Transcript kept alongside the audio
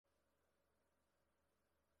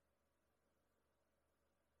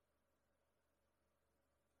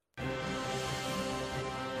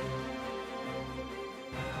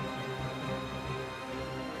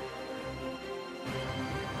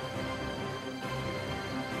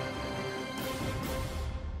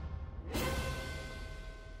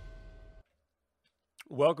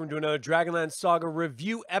Welcome to another Dragonlance Saga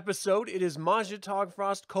review episode. It is Maja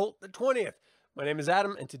Togfrost Colt the 20th. My name is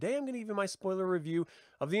Adam, and today I'm going to give you my spoiler review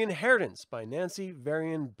of The Inheritance by Nancy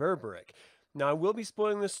Varian Berberick. Now, I will be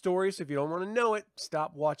spoiling this story, so if you don't want to know it,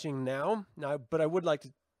 stop watching now. But I would like to,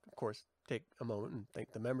 of course, take a moment and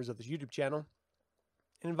thank the members of this YouTube channel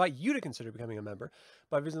and invite you to consider becoming a member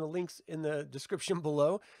by visiting the links in the description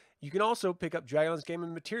below. You can also pick up Dragonlance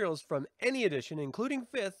gaming materials from any edition, including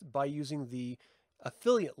 5th, by using the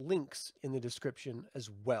affiliate links in the description as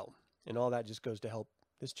well. And all that just goes to help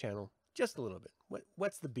this channel just a little bit.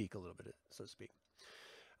 Wets the beak a little bit, so to speak.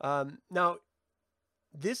 Now,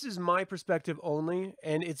 this is my perspective only,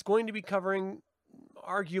 and it's going to be covering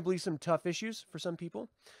arguably some tough issues for some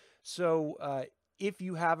people. So if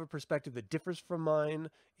you have a perspective that differs from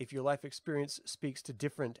mine, if your life experience speaks to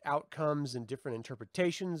different outcomes and different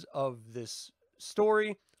interpretations of this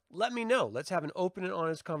story, let me know. Let's have an open and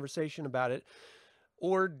honest conversation about it.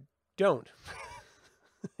 Or don't.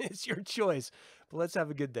 It's your choice. But let's have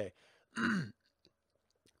a good day.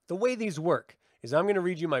 The way these work is I'm going to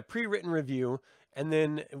read you my pre-written review, and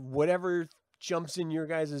then whatever jumps in your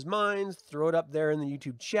guys' minds, throw it up there in the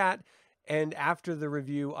YouTube chat. And after the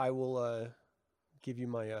review, I will give you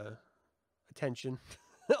my attention.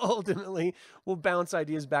 Ultimately, we'll bounce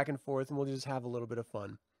ideas back and forth, and we'll just have a little bit of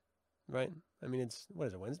fun. Right? I mean, what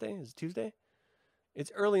is it, Wednesday? Is it Tuesday?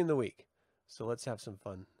 It's early in the week. So let's have some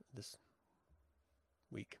fun this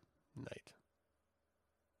week, night.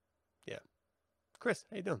 Yeah. Chris,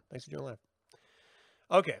 how you doing? Thanks for joining live.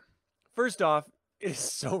 Okay. First off, it is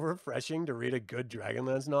so refreshing to read a good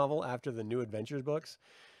Dragonlance novel after the New Adventures books.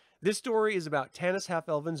 This story is about Tanis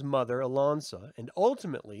Half-Elven's mother, Alonsa, and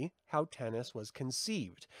ultimately how Tanis was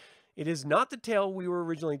conceived. It is not the tale we were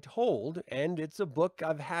originally told, and it's a book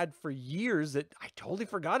I've had for years that I totally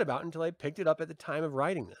forgot about until I picked it up at the time of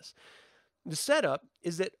writing this. The setup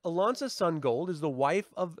is that Alonsa Sungold is the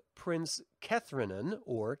wife of Prince Kethranan,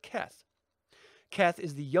 or Keth. Keth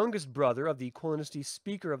is the youngest brother of the Quillenesti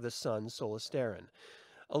Speaker of the Sun, Solistaran.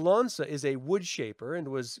 Alonsa is a wood shaper and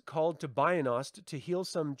was called to Bionost to heal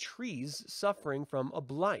some trees suffering from a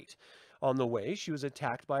blight. On the way, she was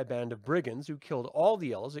attacked by a band of brigands who killed all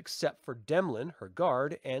the elves except for Demlin, her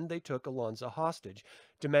guard, and they took Alonsa hostage,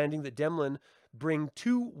 demanding that Demlin bring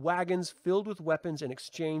 2 wagons filled with weapons in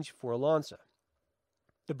exchange for Alonsa.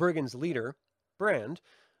 The brigands' leader, Brand,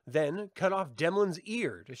 then cut off Demlin's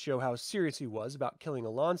ear to show how serious he was about killing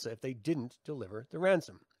Alonsa if they didn't deliver the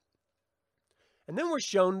ransom. And then we're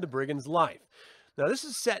shown the brigand's life. Now, this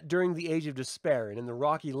is set during the Age of Despair and in the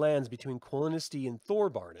rocky lands between Quillenesti and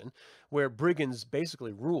Thorbarden, where brigands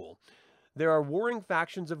basically rule. There are warring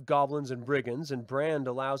factions of goblins and brigands, and Brand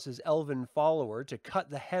allows his elven follower to cut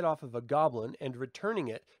the head off of a goblin and returning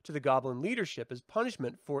it to the goblin leadership as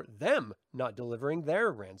punishment for them not delivering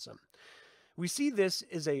their ransom. We see this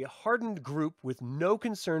as a hardened group with no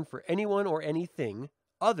concern for anyone or anything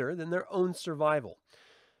other than their own survival.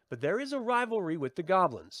 But there is a rivalry with the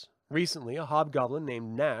goblins. Recently, a hobgoblin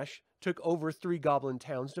named Nash took over 3 goblin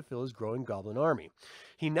towns to fill his growing goblin army.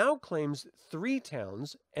 He now claims 3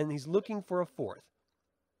 towns, and he's looking for a 4th.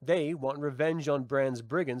 They want revenge on Brand's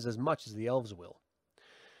brigands as much as the elves will.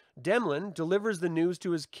 Demlin delivers the news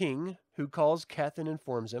to his king, who calls Keth and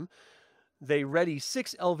informs him. They ready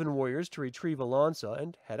 6 elven warriors to retrieve Alonsa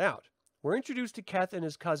and head out. We're introduced to Keth and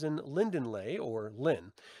his cousin Lindenlay, or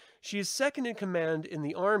Lyn. She is second in command in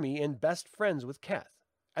the army and best friends with Keth.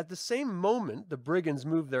 At the same moment, the brigands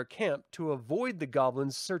move their camp to avoid the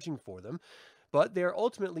goblins searching for them, but they are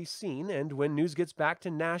ultimately seen, and when news gets back to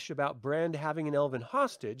Nash about Brand having an elven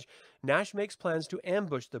hostage, Nash makes plans to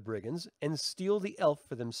ambush the brigands and steal the elf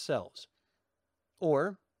for themselves.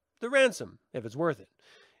 Or the ransom, if it's worth it.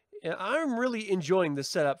 I'm really enjoying the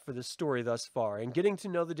setup for this story thus far, and getting to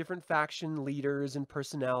know the different faction leaders and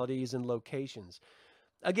personalities and locations.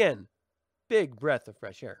 Again, big breath of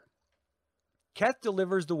fresh air. Keth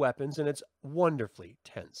delivers the weapons, and it's wonderfully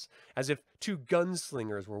tense, as if 2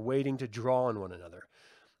 gunslingers were waiting to draw on one another.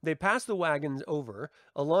 They pass the wagons over.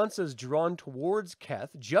 Alonsa's drawn towards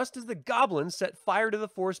Keth just as the goblins set fire to the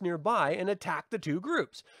forest nearby and attack the 2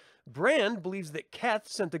 groups. Brand believes that Keth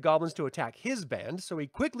sent the goblins to attack his band, so he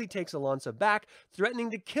quickly takes Alonsa back, threatening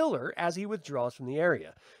to kill her as he withdraws from the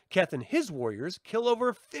area. Keth and his warriors kill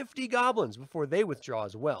over 50 goblins before they withdraw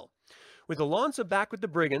as well. With Alonsa back with the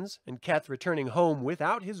brigands, and Keth returning home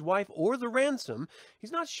without his wife or the ransom,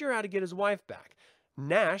 he's not sure how to get his wife back.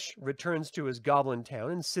 Nash returns to his goblin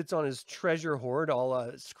town and sits on his treasure hoard a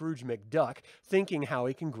la Scrooge McDuck, thinking how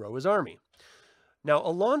he can grow his army. Now,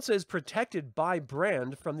 Alonsa is protected by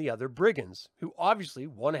Brand from the other brigands, who obviously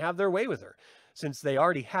want to have their way with her. Since they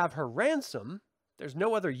already have her ransom, There's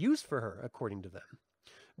no other use for her, according to them.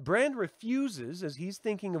 Brand refuses as he's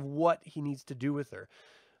thinking of what he needs to do with her.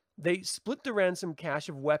 They split the ransom cache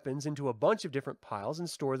of weapons into a bunch of different piles and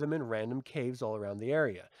store them in random caves all around the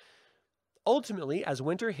area. Ultimately, as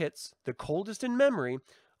winter hits, the coldest in memory,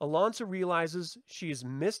 Alonsa realizes she has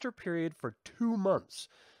missed her period for 2 months.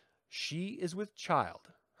 She is with child,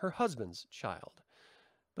 her husband's child.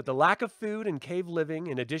 But the lack of food and cave living,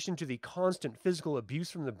 in addition to the constant physical abuse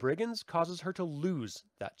from the brigands, causes her to lose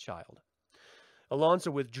that child.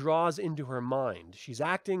 Alonsa withdraws into her mind. She's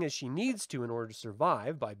acting as she needs to in order to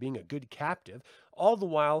survive by being a good captive, all the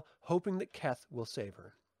while hoping that Keth will save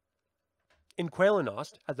her. In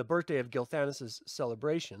Quellenost, at the birthday of Gilthanas'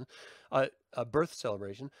 celebration, a birth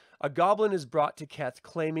celebration, a goblin is brought to Keth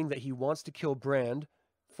claiming that he wants to kill Brand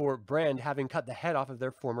for Brand having cut the head off of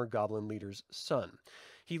their former goblin leader's son.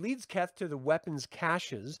 He leads Keth to the weapons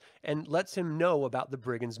caches and lets him know about the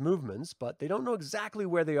brigands' movements, but they don't know exactly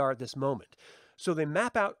where they are at this moment. So they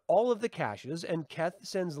map out all of the caches, and Keth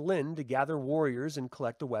sends Lynn to gather warriors and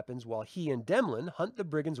collect the weapons while he and Demlin hunt the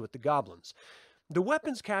brigands with the goblins. The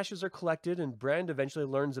weapons caches are collected, and Brand eventually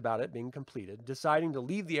learns about it being completed, deciding to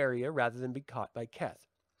leave the area rather than be caught by Keth.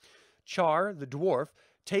 Char, the dwarf,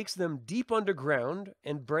 takes them deep underground,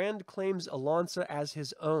 and Brand claims Alonsa as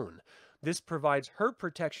his own. This provides her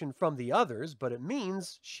protection from the others, but it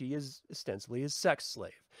means she is ostensibly his sex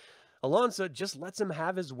slave. Alonsa just lets him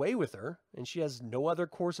have his way with her, and she has no other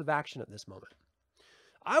course of action at this moment.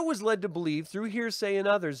 I was led to believe, through hearsay and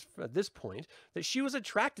others at this point, that she was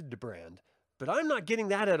attracted to Brand, but I'm not getting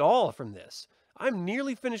that at all from this. I'm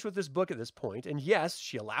nearly finished with this book at this point, and yes,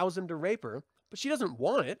 she allows him to rape her, but she doesn't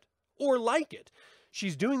want it or like it.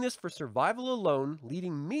 She's doing this for survival alone,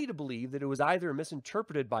 leading me to believe that it was either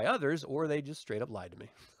misinterpreted by others or they just straight up lied to me.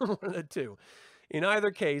 One of the two. In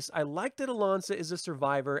either case, I like that Alonsa is a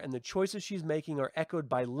survivor and the choices she's making are echoed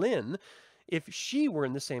by Lynn if she were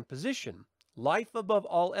in the same position. Life above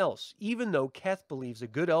all else, even though Keth believes a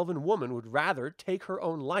good elven woman would rather take her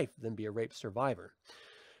own life than be a rape survivor.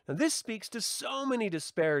 Now, this speaks to so many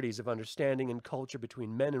disparities of understanding and culture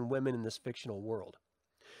between men and women in this fictional world.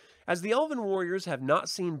 As the elven warriors have not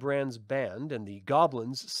seen Brand's band, and the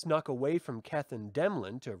goblins snuck away from Keth and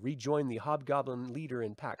Demlin to rejoin the hobgoblin leader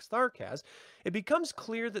in Pax Tharkaz, it becomes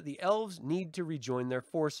clear that the elves need to rejoin their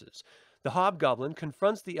forces. The hobgoblin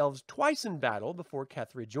confronts the elves twice in battle before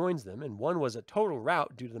Keth rejoins them, and one was a total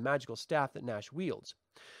rout due to the magical staff that Nash wields.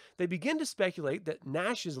 They begin to speculate that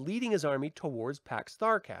Nash is leading his army towards Pax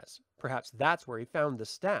Tharkaz. Perhaps that's where he found the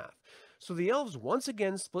staff. So the elves once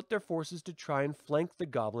again split their forces to try and flank the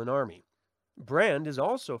goblin army. Brand is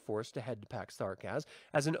also forced to head to Pax Tharkaz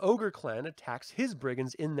as an ogre clan attacks his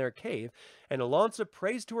brigands in their cave, and Alonsa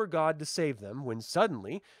prays to her god to save them when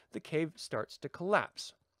suddenly the cave starts to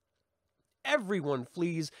collapse. Everyone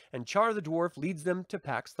flees, and Char the dwarf leads them to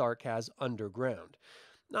Pax Tharkaz underground.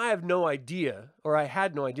 I had no idea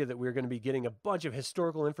that we were going to be getting a bunch of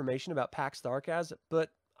historical information about Pax Tharkaz, but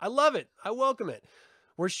I love it. I welcome it.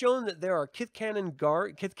 We're shown that there are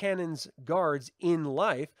Kithcannon's guards in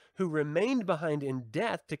life who remained behind in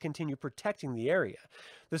death to continue protecting the area.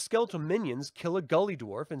 The skeletal minions kill a gully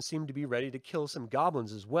dwarf and seem to be ready to kill some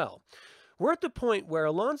goblins as well. We're at the point where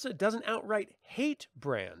Alonsa doesn't outright hate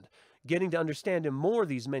Brand, getting to understand him more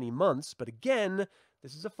these many months, but again,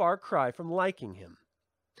 this is a far cry from liking him.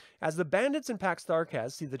 As the bandits in Pax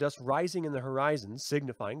Tharkaz see the dust rising in the horizon,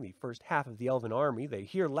 signifying the first half of the elven army, they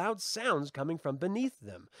hear loud sounds coming from beneath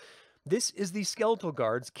them. This is the skeletal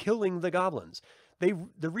guards killing the goblins.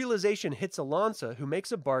 The realization hits Alonsa, who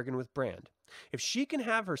makes a bargain with Brand. If she can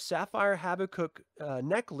have her sapphire Habakkuk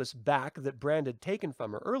necklace back that Brand had taken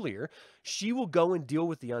from her earlier, she will go and deal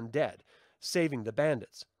with the undead, saving the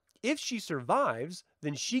bandits. If she survives,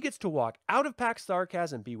 then she gets to walk out of Pax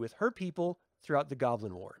Tharkaz and be with her people throughout the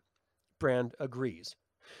Goblin War. Brand agrees.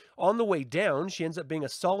 On the way down, she ends up being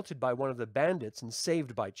assaulted by one of the bandits and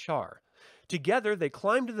saved by Char. Together, they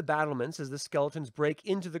climb to the battlements as the skeletons break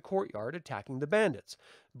into the courtyard, attacking the bandits.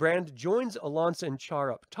 Brand joins Alonsa and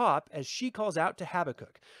Char up top as she calls out to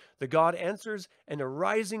Habakkuk. The god answers, and a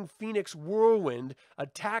rising phoenix whirlwind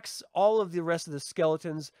attacks all of the rest of the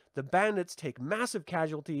skeletons. The bandits take massive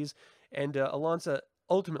casualties, and Alonsa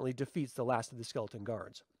ultimately defeats the last of the skeleton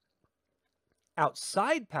guards.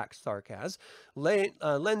 Outside Pax Tharkaz,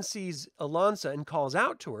 Len sees Alonsa and calls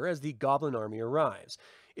out to her as the goblin army arrives.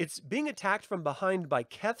 It's being attacked from behind by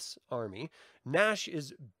Keth's army. Nash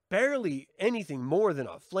is barely anything more than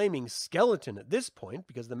a flaming skeleton at this point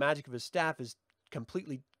because the magic of his staff is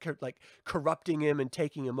completely corrupting him and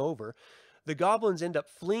taking him over. The goblins end up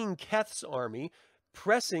fleeing Keth's army,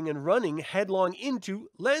 pressing and running headlong into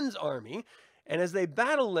Len's army, And as they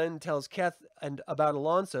battle, Len tells Keth and about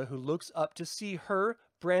Alonsa, who looks up to see her,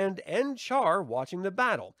 Brand, and Char watching the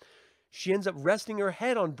battle. She ends up resting her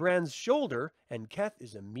head on Brand's shoulder, and Keth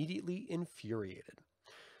is immediately infuriated.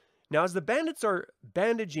 Now, as the bandits are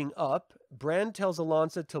bandaging up, Brand tells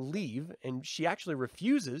Alonsa to leave, and she actually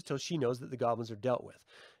refuses till she knows that the goblins are dealt with.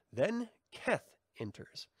 Then Keth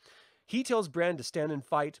enters. He tells Brand to stand and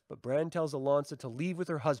fight, but Brand tells Alonsa to leave with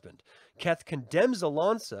her husband. Keth condemns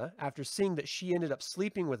Alonsa after seeing that she ended up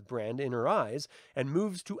sleeping with Brand in her eyes, and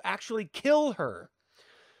moves to actually kill her.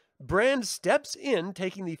 Brand steps in,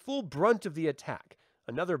 taking the full brunt of the attack.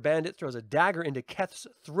 Another bandit throws a dagger into Keth's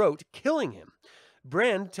throat, killing him.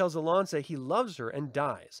 Brand tells Alonsa he loves her and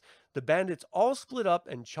dies. The bandits all split up,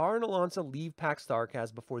 and Char and Alonsa leave Pax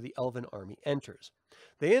Tharkaz before the elven army enters.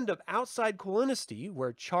 They end up outside Kolinisty,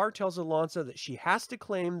 where Char tells Alonsa that she has to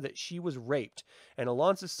claim that she was raped, and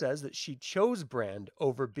Alonsa says that she chose Brand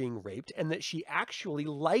over being raped and that she actually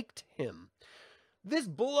liked him. This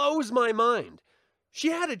blows my mind. She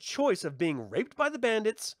had a choice of being raped by the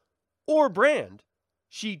bandits or Brand.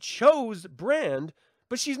 She chose Brand,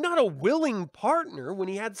 but she's not a willing partner when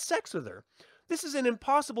he had sex with her. This is an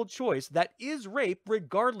impossible choice that is rape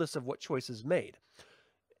regardless of what choice is made.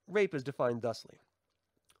 Rape is defined thusly: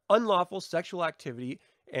 unlawful sexual activity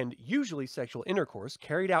and usually sexual intercourse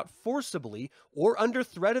carried out forcibly or under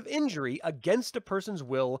threat of injury against a person's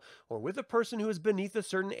will or with a person who is beneath a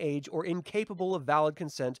certain age or incapable of valid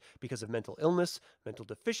consent because of mental illness, mental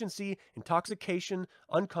deficiency, intoxication,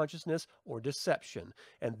 unconsciousness, or deception.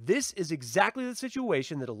 And this is exactly the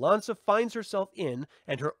situation that Alonsa finds herself in,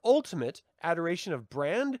 and her ultimate adoration of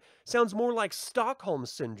Brand sounds more like Stockholm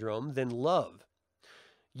Syndrome than love.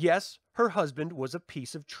 Yes, her husband was a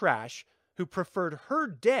piece of trash who preferred her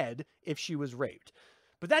dead if she was raped.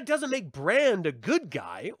 But that doesn't make Brand a good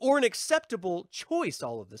guy or an acceptable choice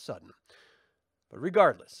all of a sudden. But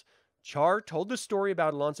regardless, Char told the story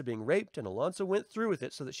about Alonsa being raped, and Alonsa went through with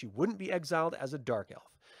it so that she wouldn't be exiled as a dark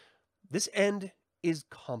elf. This end is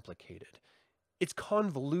complicated. It's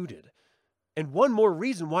convoluted. And one more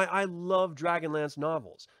reason why I love Dragonlance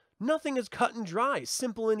novels. Nothing is cut and dry,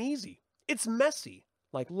 simple and easy. It's messy,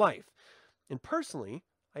 like life. And personally,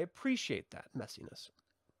 I appreciate that messiness.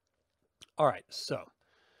 All right, so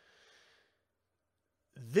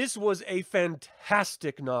this was a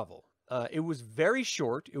fantastic novel. It was very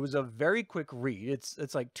short. It was a very quick read.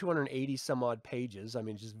 It's like 280 some odd pages. I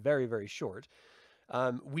mean, just very, very short.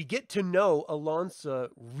 We get to know Alonsa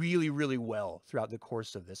really, really well throughout the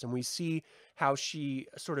course of this. And we see how she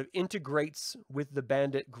sort of integrates with the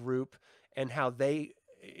bandit group and how they,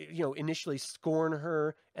 initially scorn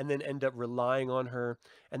her and then end up relying on her.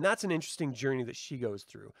 And that's an interesting journey that she goes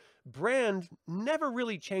through. Brand never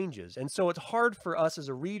really changes. And so it's hard for us as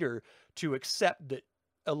a reader to accept that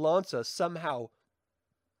Alonsa somehow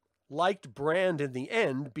liked Brand in the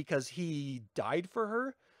end because he died for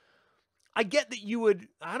her. I get that you would,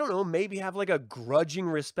 I don't know, maybe have like a grudging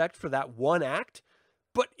respect for that one act,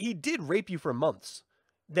 but he did rape you for months.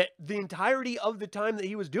 That the entirety of the time that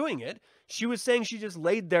he was doing it, she was saying she just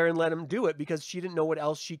laid there and let him do it because she didn't know what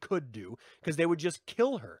else she could do, because they would just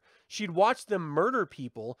kill her. She'd watched them murder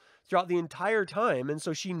people throughout the entire time, and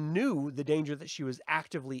so she knew the danger that she was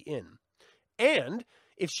actively in. And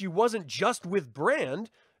if she wasn't just with Brand,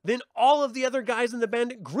 then all of the other guys in the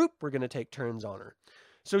bandit group were going to take turns on her.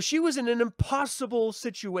 So she was in an impossible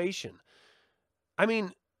situation. I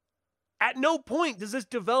mean, at no point does this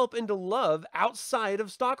develop into love outside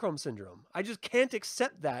of Stockholm Syndrome. I just can't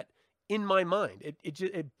accept that in my mind.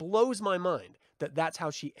 It blows my mind that that's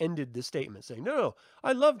how she ended the statement, saying, no,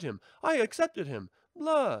 I loved him. I accepted him.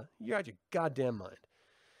 Blah. You're out your goddamn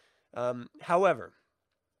mind. However,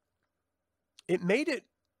 it made it,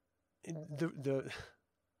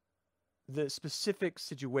 the specific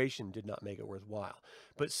situation did not make it worthwhile.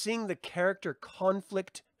 But seeing the character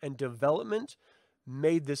conflict and development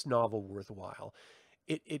made this novel worthwhile.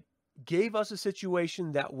 It gave us a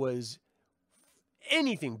situation that was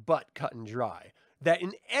anything but cut and dry. That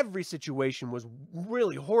in every situation was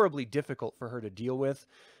really horribly difficult for her to deal with.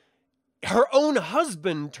 Her own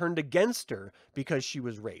husband turned against her because she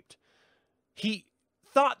was raped. He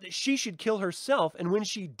thought that she should kill herself, and when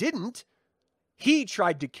she didn't, he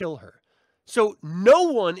tried to kill her. So no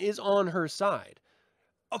one is on her side.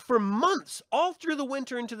 For months, all through the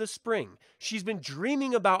winter into the spring, she's been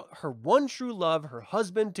dreaming about her one true love, her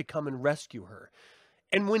husband, to come and rescue her.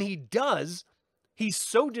 And when he does, he's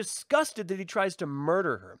so disgusted that he tries to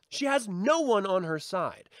murder her. She has no one on her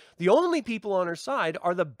side. The only people on her side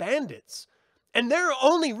are the bandits. And they're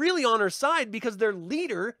only really on her side because their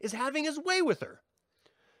leader is having his way with her.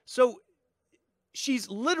 So she's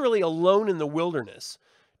literally alone in the wilderness,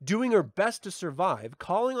 doing her best to survive,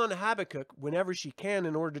 calling on Habakkuk whenever she can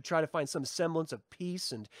in order to try to find some semblance of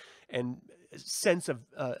peace and sense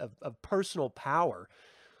of personal power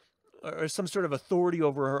or some sort of authority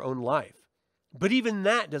over her own life. But even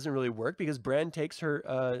that doesn't really work because Bran takes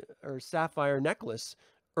her sapphire necklace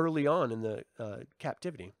early on in the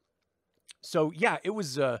captivity. So yeah, it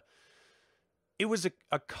was a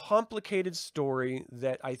complicated story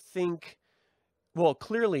that I think, well,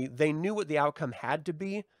 clearly they knew what the outcome had to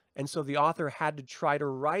be, and so the author had to try to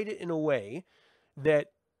write it in a way that,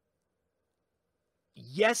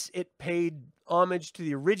 yes, it paid homage to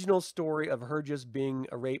the original story of her just being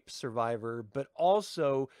a rape survivor, but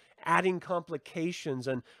also adding complications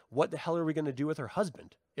and what the hell are we going to do with her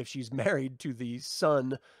husband if she's married to the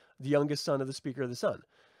son, the youngest son of the Speaker of the Sun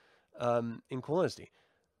in Cool Honesty.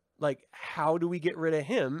 Like, how do we get rid of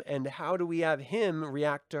him, and how do we have him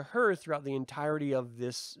react to her throughout the entirety of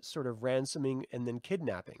this sort of ransoming and then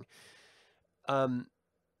kidnapping?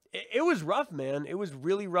 It was rough, man. It was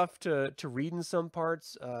really rough to read in some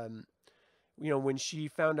parts. When she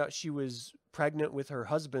found out she was pregnant with her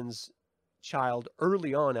husband's child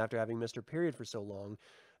early on after having missed her period for so long,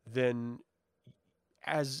 then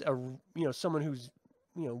as a someone who's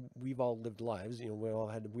we've all lived lives, we all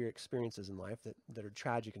had weird experiences in life that are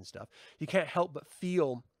tragic and stuff. You can't help but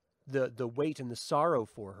feel the weight and the sorrow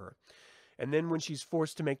for her. And then when she's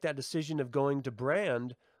forced to make that decision of going to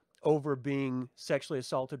Brand over being sexually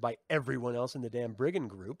assaulted by everyone else in the damn brigand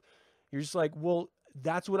group, you're just like, well,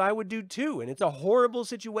 that's what I would do too. And it's a horrible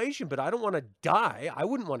situation, but I don't want to die. I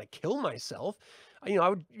wouldn't want to kill myself.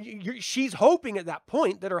 She's hoping at that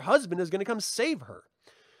point that her husband is going to come save her.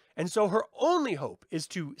 And so her only hope is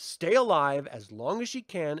to stay alive as long as she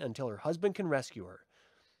can until her husband can rescue her.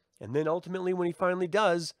 And then ultimately, when he finally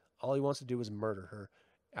does, all he wants to do is murder her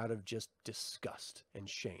out of just disgust and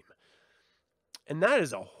shame. And that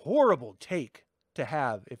is a horrible take to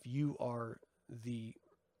have if you are the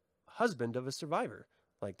husband of a survivor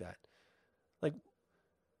like that. Like,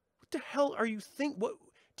 what the hell are you what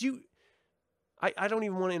do you... I don't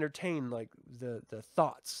even want to entertain like the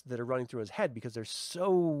thoughts that are running through his head because they're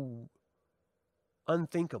so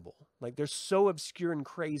unthinkable. Like, they're so obscure and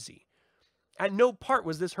crazy. At no part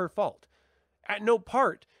was this her fault. At no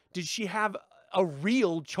part did she have a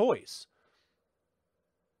real choice.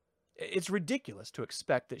 It's ridiculous to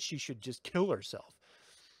expect that she should just kill herself.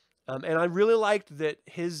 And I really liked that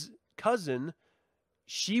his cousin,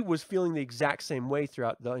 she was feeling the exact same way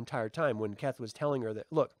throughout the entire time when Keth was telling her that,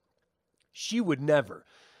 look, she would never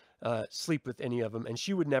sleep with any of them, and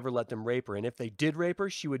she would never let them rape her. And if they did rape her,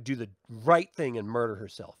 she would do the right thing and murder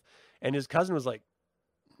herself. And his cousin was like,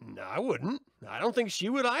 no, I wouldn't. I don't think she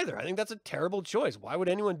would either. I think that's a terrible choice. Why would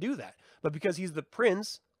anyone do that? But because he's the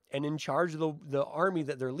prince and in charge of the army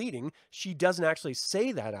that they're leading, she doesn't actually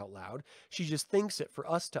say that out loud. She just thinks it for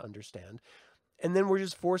us to understand. And then we're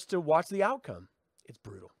just forced to watch the outcome. It's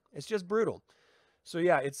brutal. It's just brutal. So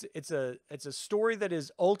yeah, it's a story that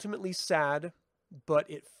is ultimately sad, but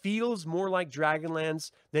it feels more like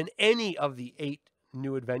Dragonlance than any of the 8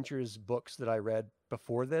 New Adventures books that I read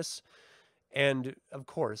before this. And of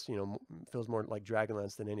course, feels more like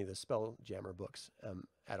Dragonlance than any of the Spelljammer books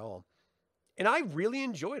at all. And I really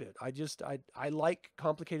enjoyed it. I like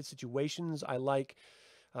complicated situations. I like,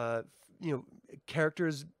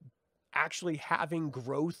 characters actually having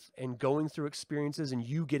growth and going through experiences and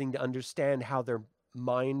you getting to understand how their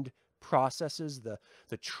mind processes the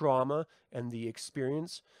trauma and the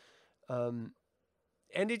experience. And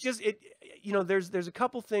there's a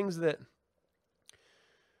couple things that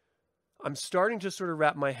I'm starting to sort of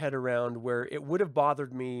wrap my head around where it would have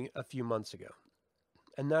bothered me a few months ago.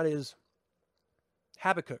 And that is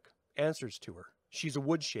Habakkuk answers to her. She's a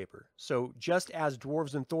wood shaper. So just as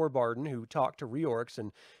dwarves in Thorbarden who talk to Reorx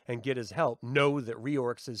and get his help know that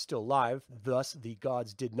Reorx is still alive, thus the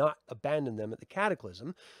gods did not abandon them at the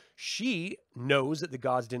Cataclysm, she knows that the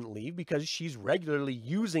gods didn't leave because she's regularly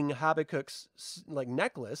using Habakkuk's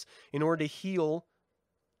necklace in order to heal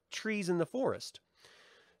trees in the forest.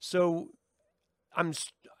 So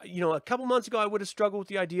a couple months ago, I would have struggled with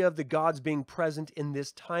the idea of the gods being present in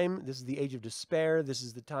this time. This is the age of despair. This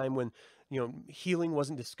is the time when, healing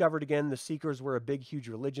wasn't discovered again. The Seekers were a big, huge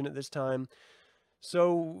religion at this time.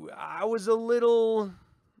 So I was a little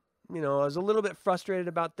bit frustrated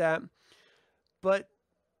about that. But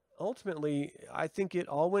ultimately, I think it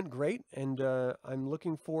all went great. And I'm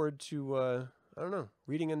looking forward to,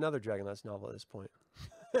 reading another Dragonlance novel at this point.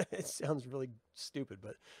 It sounds really stupid,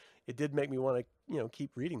 but it did make me want to,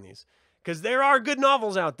 keep reading these because there are good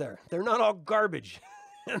novels out there. They're not all garbage.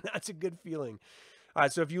 And that's a good feeling. All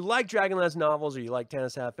right, so if you like Dragonlance novels or you like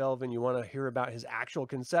Tanis Half-Elf and you want to hear about his actual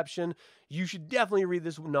conception, you should definitely read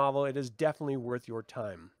this novel. It is definitely worth your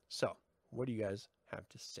time. So, what do you guys have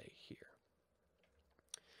to say here?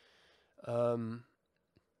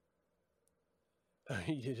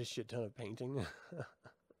 You did a shit ton of painting.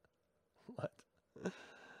 What?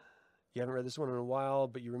 You haven't read this one in a while,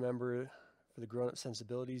 but you remember for the grown-up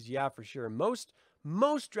sensibilities? Yeah, for sure. Most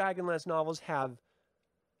Dragonlance novels have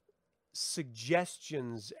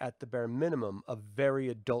suggestions at the bare minimum of very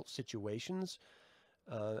adult situations.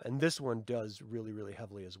 And this one does really, really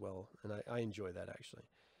heavily as well. And I enjoy that, actually,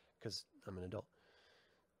 because I'm an adult.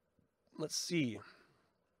 Let's see.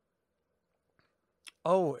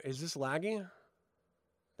 Oh, is this laggy?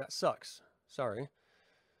 That sucks. Sorry.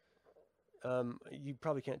 You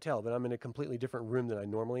probably can't tell, but I'm in a completely different room than I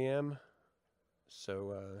normally am.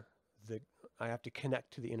 So I have to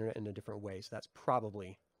connect to the internet in a different way. So that's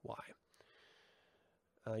probably why.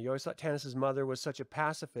 You always thought Tanis's mother was such a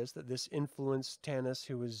pacifist that this influenced Tanis,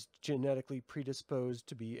 who was genetically predisposed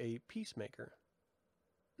to be a peacemaker.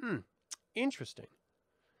 Interesting.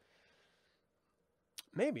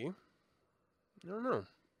 Maybe. I don't know.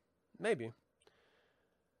 Maybe.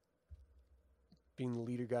 Being the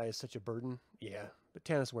leader guy is such a burden. Yeah, but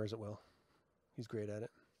Tanis wears it well. He's great at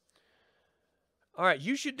it. All right,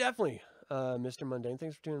 you should definitely, Mr. Mundane.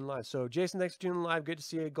 Thanks for tuning in live. So, Jason, thanks for tuning in live. Good to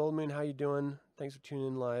see you. Gold Moon, how you doing? Thanks for tuning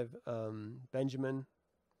in live. Benjamin,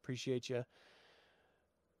 appreciate you.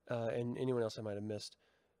 And anyone else I might have missed.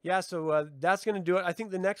 Yeah, so that's going to do it. I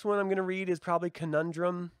think the next one I'm going to read is probably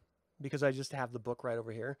Conundrum, because I just have the book right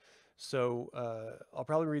over here. So I'll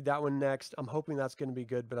probably read that one next. I'm hoping that's going to be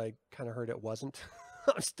good, but I kind of heard it wasn't.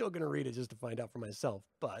 I'm still going to read it just to find out for myself.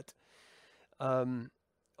 But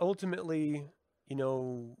ultimately, you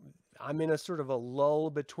know, I'm in a sort of a lull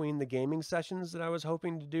between the gaming sessions that I was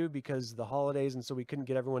hoping to do because of the holidays, and so we couldn't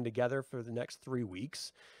get everyone together for the next 3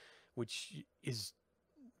 weeks, which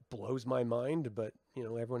blows my mind. But, you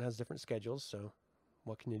know, everyone has different schedules, so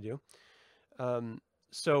what can you do?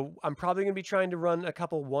 So I'm probably going to be trying to run a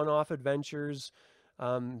couple one-off adventures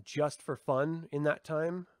just for fun in that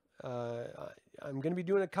time. I'm going to be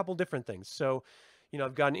doing a couple different things. So, you know,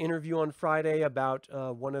 I've got an interview on Friday about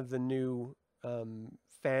one of the new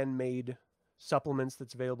fan-made supplements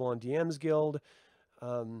that's available on DM's Guild.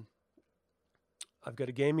 I've got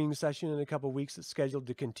a gaming session in a couple weeks that's scheduled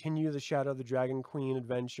to continue the Shadow of the Dragon Queen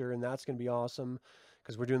adventure, and that's going to be awesome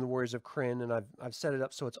because we're doing the Warriors of Krynn, and I've set it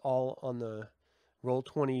up so it's all on the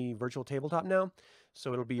Roll20 virtual tabletop now,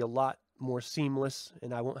 so it'll be a lot more seamless,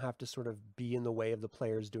 and I won't have to sort of be in the way of the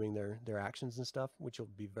players doing their actions and stuff, which will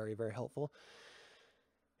be very, very helpful.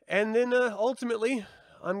 And then ultimately,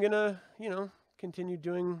 I'm gonna, you know, continue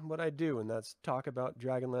doing what I do, and that's talk about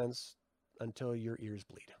Dragonlance until your ears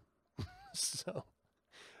bleed. So,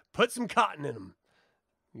 put some cotton in them.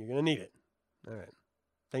 You're gonna need it. All right.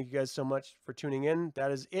 Thank you guys so much for tuning in. That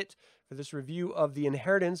is it for this review of The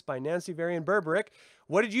Inheritance by Nancy Varian Berberick.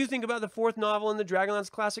 What did you think about the 4th novel in the Dragonlance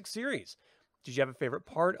Classic series? Did you have a favorite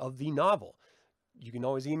part of the novel? You can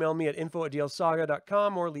always email me at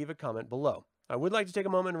info@dlsaga.com or leave a comment below. I would like to take a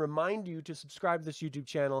moment and remind you to subscribe to this YouTube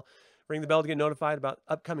channel, ring the bell to get notified about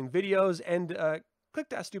upcoming videos, and click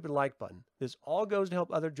that stupid like button. This all goes to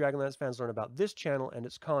help other Dragonlance fans learn about this channel and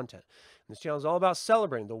its content. And this channel is all about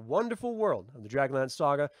celebrating the wonderful world of the Dragonlance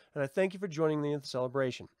Saga, and I thank you for joining me in the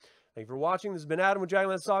celebration. Thank you for watching. This has been Adam with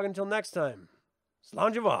Dragonlance Saga. Until next time,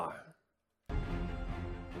 Slanjavar.